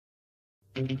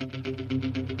What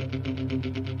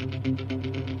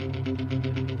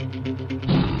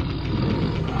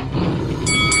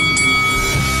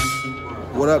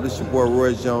up, this your boy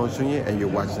Roy Jones Jr. and you're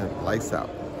watching Lights Out.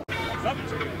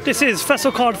 This is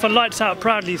Faisal for Lights Out,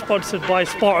 proudly sponsored by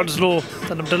Spartans Law,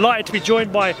 and I'm delighted to be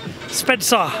joined by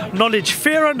Spencer Knowledge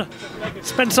Fearon.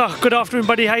 Spencer, good afternoon,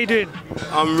 buddy. How you doing?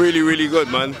 I'm really good,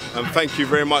 man, and thank you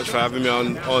very much for having me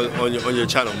on your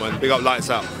channel, man. Big up Lights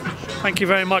Out. Thank you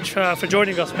very much for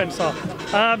joining us, Spencer.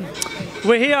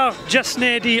 We're here just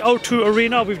near the O2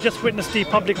 Arena. We've just witnessed the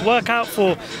public workout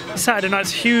for Saturday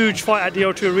night's huge fight at the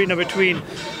O2 Arena between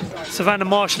Savannah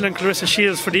Marshall and Claressa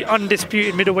Shields for the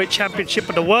undisputed middleweight championship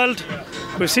of the world.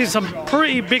 We've seen some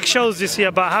pretty big shows this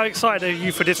year, but how excited are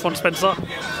you for this one, Spencer?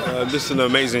 This is an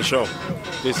amazing show.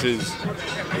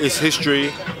 It's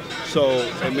history, so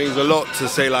it means a lot to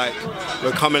say, like,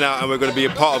 we're coming out and we're going to be a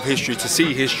part of history, to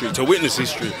see history, to witness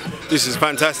history. This is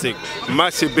fantastic.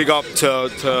 Massive big up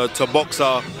to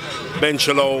Boxer, Ben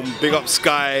Shalom, big up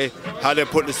Sky, how they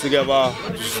put this together.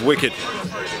 It's wicked.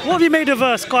 What have you made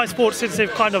of Sky Sports since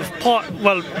they've kind of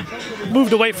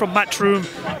moved away from Matchroom,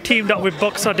 teamed up with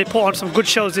Boxer? They put on some good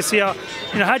shows this year.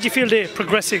 You know, how do you feel they're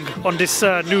progressing on this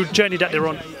new journey that they're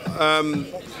on?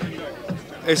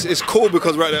 It's cool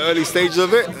because we're at the early stages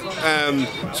of it.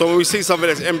 So when we see something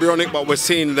that's embryonic, but we're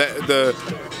seeing that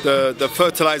the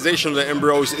fertilization of the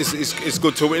embryo is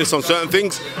good to witness on certain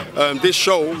things. This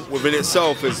show within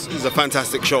itself is a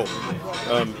fantastic show.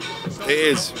 It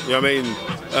is, you know what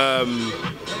I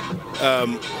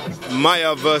mean?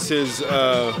 Maya versus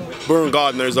Burn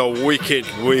Gardner is a wicked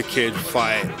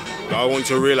fight. I want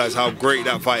you to realize how great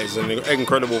that fight is, an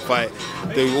incredible fight.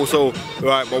 They also,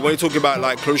 right, but when you're talking about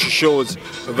like Claressa Shields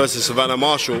versus Savannah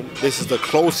Marshall, this is the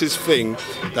closest thing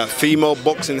that female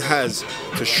boxing has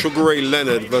to Sugar Ray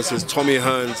Leonard versus Tommy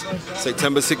Hearns,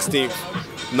 September 16th,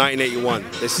 1981.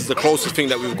 This is the closest thing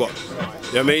that we've got. You know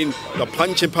what I mean? The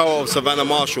punching power of Savannah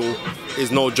Marshall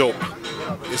is no joke.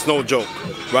 It's no joke,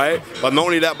 right? But not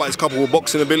only that, but it's coupled with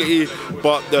boxing ability,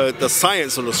 but the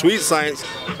science, or the sweet science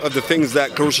of the things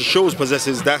that Claressa Shields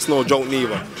possesses, that's no joke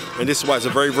neither. And this is why it's a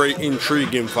very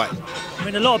intriguing fight. I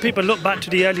mean, a lot of people look back to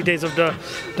the early days of the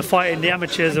fight in the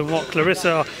amateurs and what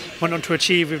Claressa went on to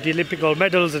achieve with the Olympic gold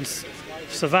medals, and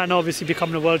Savannah obviously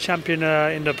becoming a world champion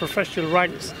in the professional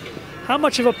ranks. How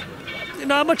much of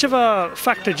a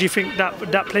factor do you think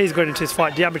that plays going into this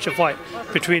fight, the amateur fight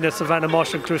between Savannah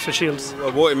Marshall and Claressa Shields?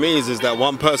 Well, what it means is that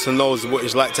one person knows what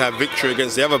it's like to have victory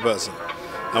against the other person,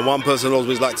 and one person knows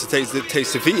what it's like to taste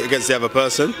defeat against the other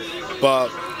person.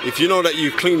 But if you know that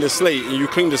you clean the slate, and you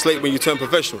clean the slate when you turn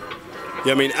professional. You know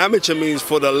what I mean? Amateur means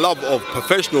for the love of,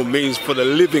 professional means for the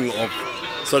living of.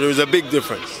 So there is a big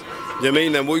difference. You know what I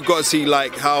mean? And we've got to see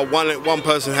like how one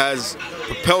person has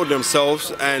propelled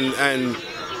themselves and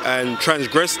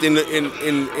transgressed in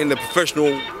the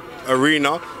professional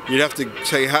arena. You'd have to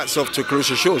say hats off to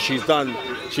Claressa Shields. She's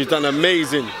done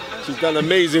amazing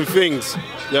things. You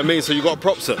know what I mean? So you got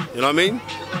props her. You know what I mean?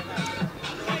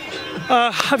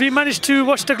 Have you managed to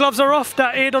watch The Gloves Are Off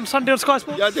that aired on Sunday on Sky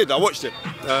Sports? Yeah, I did. I watched it.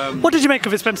 What did you make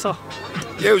of it, Spencer?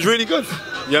 Yeah, it was really good.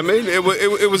 You know what I mean?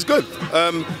 It was good.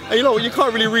 And you know, you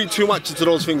can't really read too much into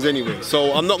those things anyway.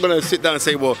 So I'm not going to sit down and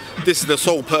say, well, this is the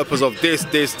sole purpose of this,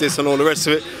 and all the rest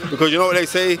of it. Because you know what they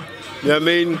say? You know what I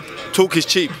mean? Talk is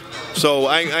cheap. So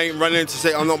I ain't running in to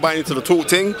say I'm not buying into the talk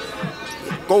thing.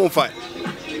 Go and fight.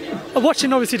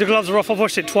 Watching, obviously, The Gloves Are Off, I've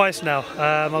watched it twice now.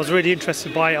 I was really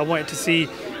interested by it. I wanted to see.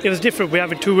 It was different. We're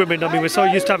having two women. I mean, we're so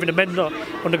used to having the men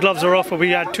on The Gloves Are Off, but we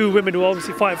had two women who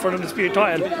obviously fight for an undisputed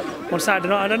title on Saturday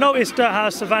night. And I noticed how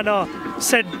Savannah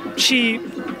said she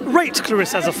rates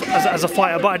Claressa as a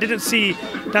fighter, but I didn't see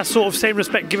that sort of same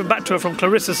respect given back to her from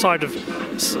Claressa's side.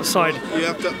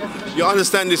 You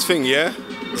understand this thing, yeah?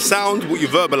 Sound, what you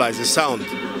verbalize is sound.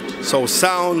 So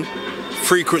sound,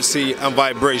 frequency, and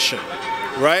vibration,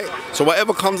 right? So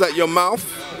whatever comes out your mouth,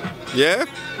 yeah,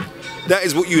 that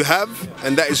is what you have,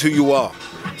 and that is who you are.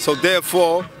 So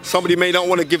therefore, somebody may not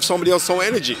want to give somebody else some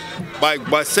energy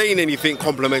by saying anything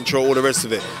complimentary or all the rest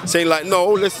of it. Saying like, no,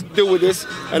 let's deal with this,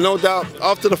 and no doubt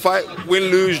after the fight, win,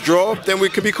 lose, draw, then we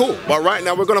could be cool. But right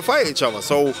now we're going to fight each other.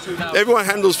 So everyone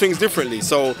handles things differently.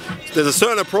 So there's a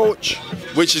certain approach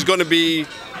which is going to be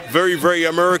very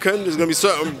American. There's going to be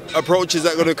certain approaches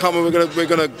that are going to come, and we're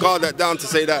going to guard that down to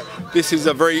say that this is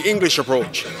a very English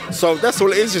approach. So that's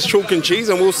all it is chalk and cheese,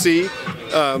 and we'll see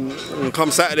come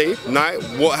Saturday night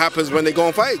what happens when they go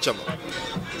and fight each other.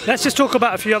 Let's just talk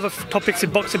about a few other topics in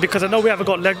boxing, because I know we haven't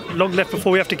got long left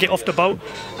before we have to get off the boat.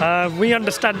 We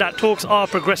understand that talks are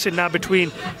progressing now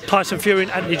between Tyson Fury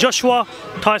and Anthony Joshua.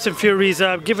 Tyson Fury's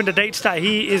given the dates that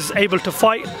he is able to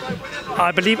fight.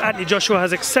 I believe Anthony Joshua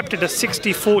has accepted a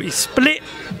 60-40 split.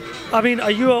 I mean,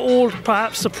 are you all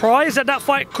perhaps surprised that that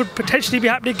fight could potentially be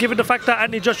happening, given the fact that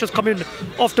Anthony Joshua's coming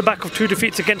off the back of 2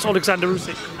 defeats against Alexander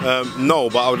Usyk? No,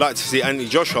 but I would like to see Anthony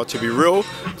Joshua to be real,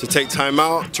 to take time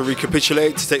out, to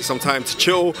recapitulate, to take some time to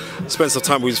chill, spend some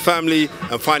time with his family,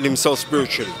 and find himself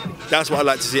spiritually. That's what I'd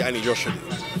like to see Anthony Joshua do. You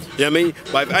know what I mean?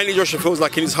 But if Anthony Joshua feels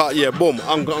like in his heart, yeah, boom,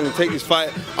 I'm going to take this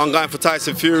fight, I'm going for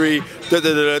Tyson Fury,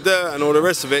 and all the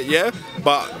rest of it, yeah?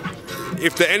 But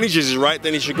if the energy is right,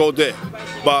 then he should go there.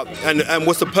 But and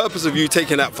what's the purpose of you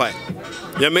taking that fight?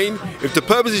 You know what I mean? If the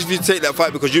purpose is for you to take that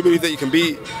fight because you believe that you can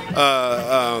beat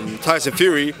Tyson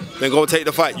Fury, then go take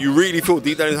the fight. You really feel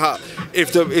deep down in his heart.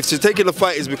 If taking the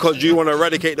fight is because you want to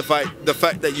eradicate the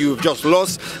fact that you've just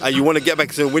lost and you want to get back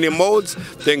into winning modes,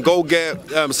 then go get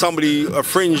somebody, a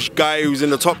fringe guy who's in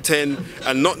the top 10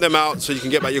 and knock them out so you can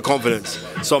get back your confidence.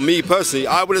 So me personally,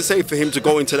 I wouldn't say for him to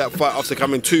go into that fight after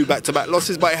coming 2 back-to-back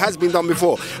losses, but it has been done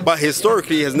before. But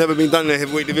historically, it has never been done in a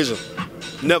heavyweight division.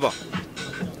 Never.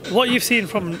 What you've seen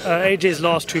from AJ's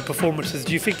last 2 performances,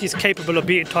 do you think he's capable of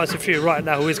beating Tyson Fury right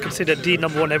now, who is considered the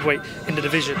 #1 heavyweight in the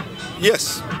division?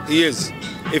 Yes, he is,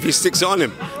 if he sticks it on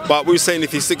him. But we're saying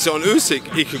if he sticks it on Usyk,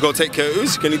 he could go take care of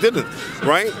Usyk, and he didn't,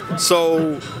 right?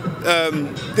 So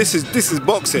this is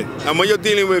boxing, and when you're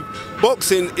dealing with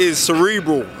boxing is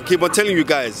cerebral. I keep on telling you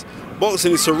guys.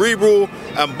 Boxing is cerebral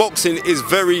and boxing is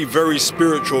very, very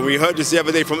spiritual. We heard this the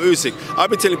other day from Usyk. I've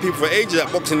been telling people for ages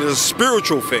that boxing is a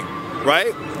spiritual thing,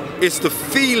 right? It's the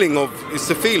feeling.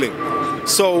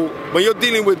 So when you're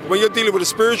dealing with the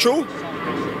spiritual,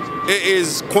 it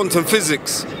is quantum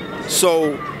physics.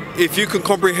 So if you can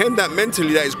comprehend that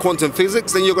mentally, that is quantum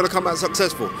physics, then you're going to come out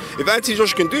successful. If Anthony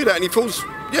Joshua can do that and he feels,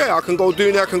 yeah, I can go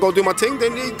do that, I can go do my thing,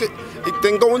 then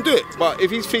then go and do it. But if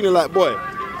he's feeling like, boy,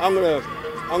 I'm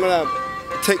gonna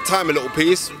take time a little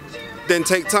piece, then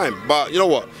take time. But you know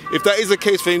what? If that is the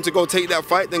case for him to go take that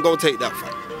fight, then go take that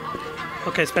fight.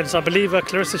 Okay, Spence, I believe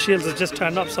Clarissa Shields has just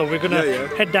turned up, so we're going to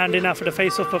head down there now for the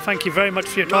face-off, but thank you very much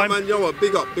for your time. No, man, you know what?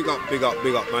 Big up, man. You know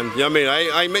what I mean?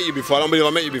 I met you before. I don't believe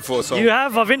I met you before. So. You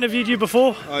have? I've interviewed you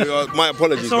before. My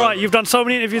apologies. It's all right. You've done so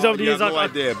many interviews over the years. I have no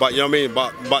idea, but you know what I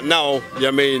mean? But now, you know what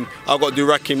I mean? I've got to do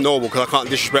Rakim Noble because I can't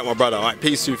disrespect my brother. All right,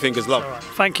 peace, 2 fingers, love. All right.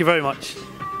 Thank you very much.